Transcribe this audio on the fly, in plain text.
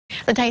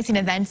The Tyson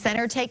Event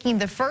Center taking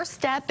the first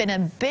step in a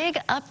big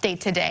update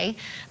today.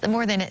 The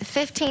more than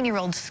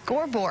 15-year-old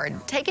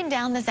scoreboard taken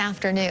down this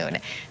afternoon.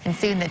 And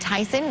soon the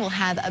Tyson will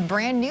have a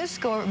brand new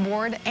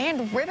scoreboard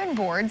and ribbon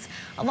boards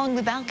along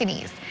the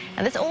balconies.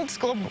 And this old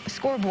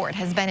scoreboard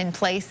has been in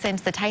place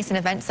since the Tyson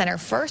Event Center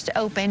first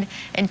opened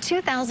in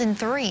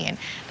 2003. And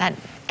that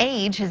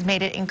age has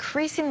made it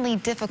increasingly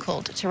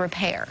difficult to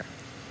repair.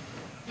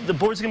 The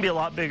board's going to be a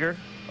lot bigger,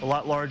 a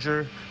lot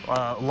larger,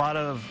 a lot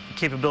of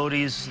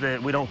capabilities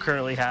that we don't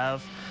currently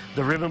have.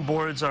 The ribbon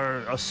boards are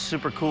a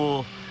super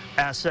cool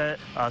asset,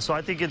 so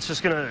I think it's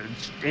just going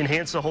to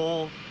enhance the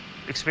whole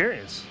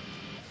experience.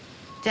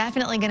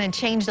 Definitely going to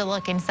change the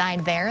look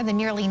inside there. The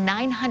nearly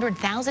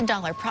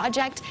 $900,000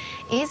 project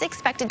is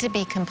expected to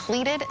be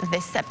completed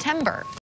this September.